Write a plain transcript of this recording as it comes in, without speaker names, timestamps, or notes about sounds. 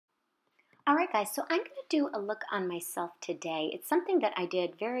Alright guys, so I'm going to do a look on myself today. It's something that I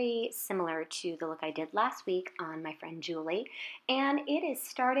did very similar to the look I did last week on my friend Julie, and it is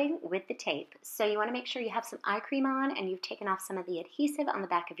starting with the tape. So you want to make sure you have some eye cream on and you've taken off some of the adhesive on the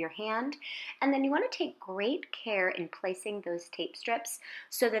back of your hand, and then you want to take great care in placing those tape strips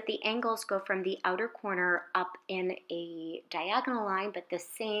so that the angles go from the outer corner up in a diagonal line, but the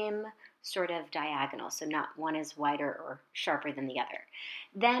same sort of diagonal, so not one is wider or sharper than the other.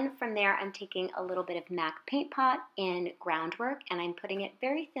 Then from there, I'm taking a little bit of MAC Paint Pot in Groundwork, and I'm putting it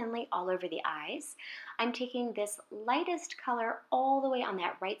very thinly all over the eyes. I'm taking this lightest color all the way on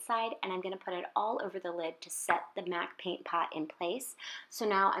that right side, and I'm going to put it all over the lid to set the MAC Paint Pot in place. So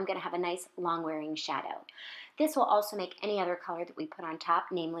now I'm going to have a nice long-wearing shadow. This will also make any other color that we put on top,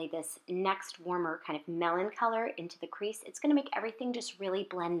 namely this next warmer kind of melon color, into the crease. It's going to make everything just really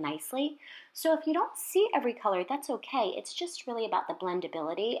blend nicely. So if you don't see every color, that's okay. It's just really about the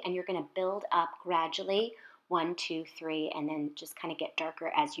blendability, and you're going to build up gradually, 1, 2, 3, and then just kind of get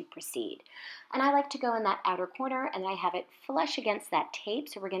darker as you proceed. And I like to go in that outer corner, and I have it flush against that tape,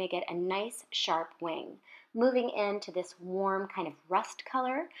 so we're going to get a nice sharp wing. Moving into this warm kind of rust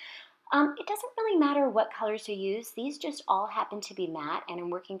color. It doesn't really matter what colors you use. These just all happen to be matte, and I'm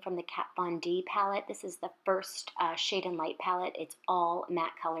working from the Kat Von D palette. This is the first Shade and Light palette. It's all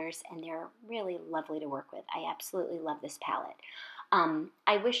matte colors, and they're really lovely to work with. I absolutely love this palette.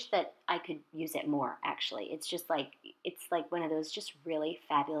 I wish that I could use it more, actually. It's like one of those just really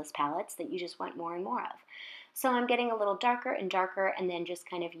fabulous palettes that you just want more and more of. So I'm getting a little darker and darker, and then just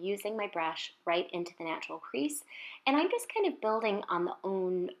kind of using my brush right into the natural crease. And I'm just kind of building on the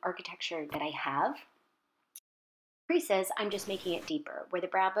own architecture that I have. Creases, I'm just making it deeper. Where the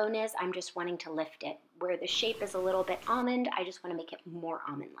brow bone is, I'm just wanting to lift it. Where the shape is a little bit almond, I just want to make it more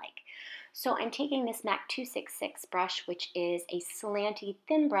almond-like. So I'm taking this MAC 266 brush, which is a slanty,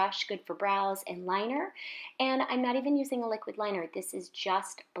 thin brush, good for brows and liner. And I'm not even using a liquid liner. This is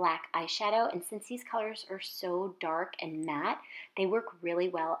just black eyeshadow. And since these colors are so dark and matte, they work really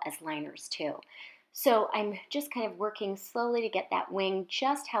well as liners too. So I'm just kind of working slowly to get that wing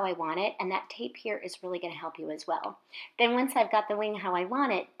just how I want it, and that tape here is really going to help you as well. Then once I've got the wing how I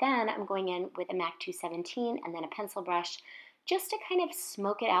want it, then I'm going in with a MAC 217 and then a pencil brush just to kind of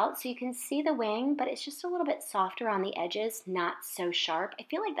smoke it out so you can see the wing, but it's just a little bit softer on the edges, not so sharp. I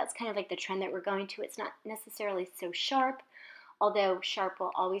feel like that's kind of like the trend that we're going to. It's not necessarily so sharp, although sharp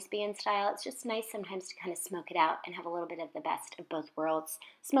will always be in style. It's just nice sometimes to kind of smoke it out and have a little bit of the best of both worlds,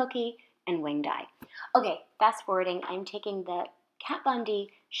 smoky and wing dye. Okay, fast forwarding, I'm taking the Kat Von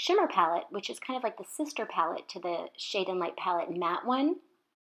D Shimmer palette, which is kind of like the sister palette to the Shade and Light palette matte one.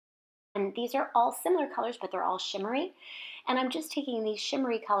 And these are all similar colors, but they're all shimmery. And I'm just taking these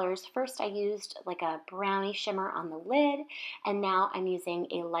shimmery colors. First I used like a brownie shimmer on the lid, and now I'm using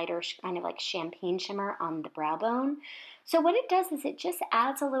a lighter kind of like champagne shimmer on the brow bone. So what it does is it just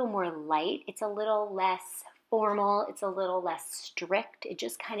adds a little more light. It's a little less formal, it's a little less strict. It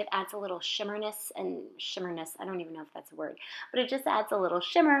just kind of adds a little shimmerness, I don't even know if that's a word, but it just adds a little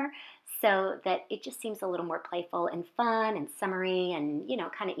shimmer so that it just seems a little more playful and fun and summery and, you know,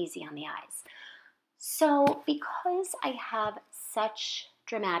 kind of easy on the eyes. So because I have such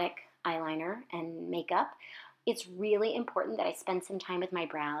dramatic eyeliner and makeup, it's really important that I spend some time with my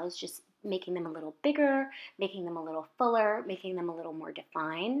brows, just making them a little bigger, making them a little fuller, making them a little more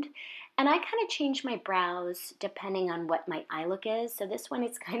defined. And I kind of change my brows depending on what my eye look is. So this one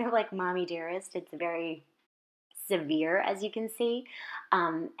is kind of like Mommy Dearest. It's very severe, as you can see,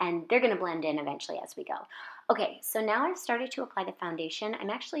 and they're going to blend in eventually as we go. Okay, so now I've started to apply the foundation. I'm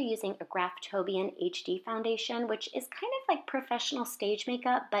actually using a Graftobian HD foundation, which is kind of like professional stage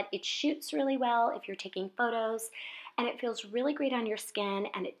makeup, but it shoots really well if you're taking photos, and it feels really great on your skin,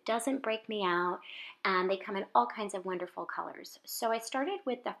 and it doesn't break me out, and they come in all kinds of wonderful colors. So I started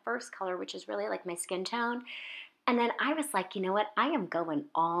with the first color, which is really like my skin tone. And then I was like, you know what, I am going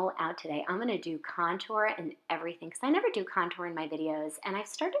all out today. I'm going to do contour and everything, because I never do contour in my videos, and I've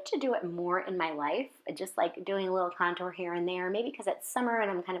started to do it more in my life, just like doing a little contour here and there, maybe because it's summer and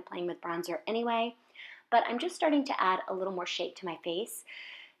I'm kind of playing with bronzer anyway, but I'm just starting to add a little more shape to my face.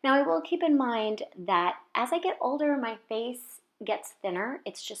 Now I will keep in mind that as I get older, my face gets thinner.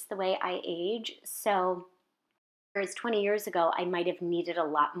 It's just the way I age, so whereas 20 years ago, I might have needed a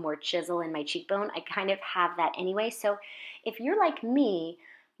lot more chisel in my cheekbone. I kind of have that anyway. So if you're like me,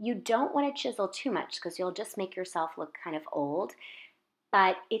 you don't want to chisel too much because you'll just make yourself look kind of old.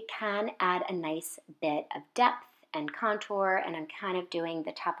 But it can add a nice bit of depth and contour, and I'm kind of doing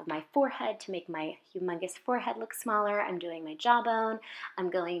the top of my forehead to make my humongous forehead look smaller. I'm doing my jawbone. I'm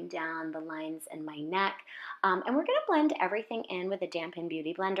going down the lines in my neck. And we're going to blend everything in with a dampened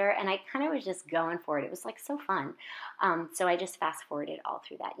beauty blender, and I kind of was just going for it. It was like so fun. So I just fast forwarded all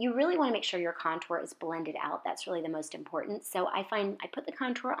through that. You really want to make sure your contour is blended out. That's really the most important. So I find I put the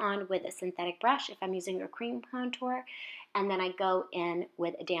contour on with a synthetic brush if I'm using a cream contour, and then I go in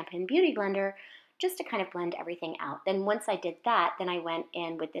with a dampened beauty blender just to kind of blend everything out. Then once I did that, then I went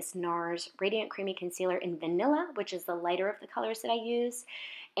in with this NARS Radiant Creamy Concealer in Vanilla, which is the lighter of the colors that I use,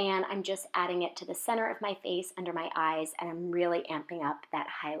 and I'm just adding it to the center of my face, under my eyes, and I'm really amping up that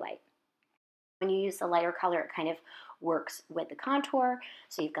highlight. When you use the lighter color, it kind of works with the contour.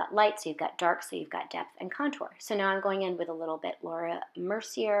 So you've got light, so you've got dark, so you've got depth and contour. So now I'm going in with a little bit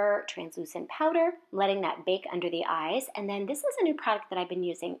Mercier translucent powder, letting that bake under the eyes. And then this is a new product that I've been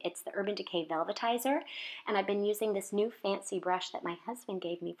using. It's the Urban Decay Velvetizer. And I've been using this new fancy brush that my husband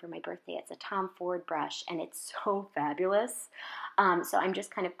gave me for my birthday. It's a Tom Ford brush, and it's so fabulous. So I'm just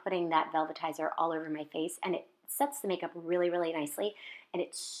kind of putting that Velvetizer all over my face, and it sets the makeup really, really nicely. And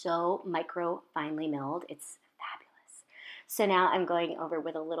it's so micro finely milled. It's fabulous. So now I'm going over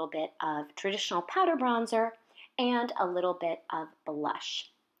with a little bit of traditional powder bronzer and a little bit of blush.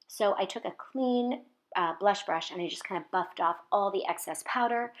 So I took a clean blush brush and I just kind of buffed off all the excess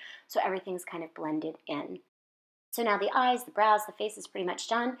powder so everything's kind of blended in. So now the eyes, the brows, the face is pretty much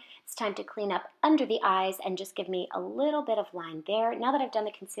done. It's time to clean up under the eyes and just give me a little bit of line there. Now that I've done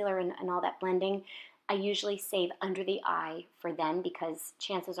the concealer and all that blending, I usually save under the eye for then, because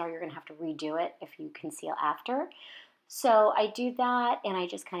chances are you're going to have to redo it if you conceal after. So I do that, and I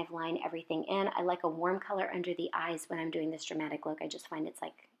just kind of line everything in. I like a warm color under the eyes when I'm doing this dramatic look. I just find it's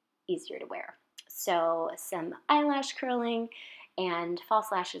like easier to wear. So some eyelash curling and false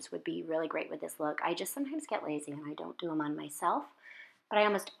lashes would be really great with this look. I just sometimes get lazy and I don't do them on myself, but I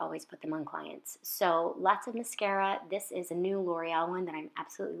almost always put them on clients. So lots of mascara. This is a new L'Oreal one that I'm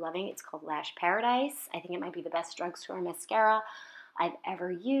absolutely loving. It's called Lash Paradise. I think it might be the best drugstore mascara I've ever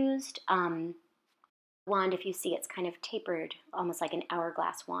used. Wand, if you see, it's kind of tapered, almost like an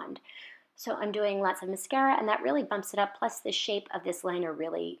hourglass wand. So I'm doing lots of mascara, and that really bumps it up. Plus the shape of this liner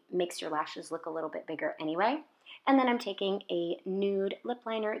really makes your lashes look a little bit bigger anyway. And then I'm taking a nude lip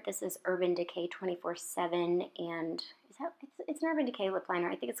liner. This is Urban Decay 24/7, and it's an Urban Decay lip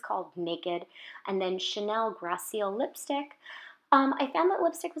liner. I think it's called Naked. And then Chanel Gracile lipstick. I found that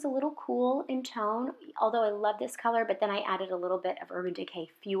lipstick was a little cool in tone, although I love this color, but then I added a little bit of Urban Decay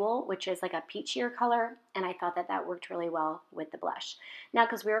Fuel, which is like a peachier color, and I thought that that worked really well with the blush. Now,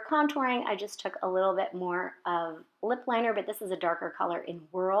 because we were contouring, I just took a little bit more of lip liner, but this is a darker color in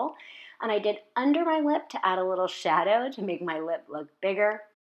Whirl, and I did under my lip to add a little shadow to make my lip look bigger.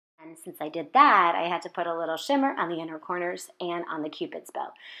 And since I did that, I had to put a little shimmer on the inner corners and on the Cupid's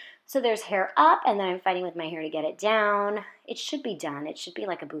bow. So there's hair up, and then I'm fighting with my hair to get it down. It should be done. It should be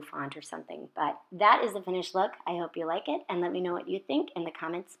like a bouffant or something. But that is the finished look. I hope you like it, and let me know what you think in the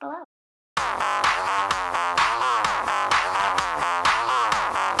comments below.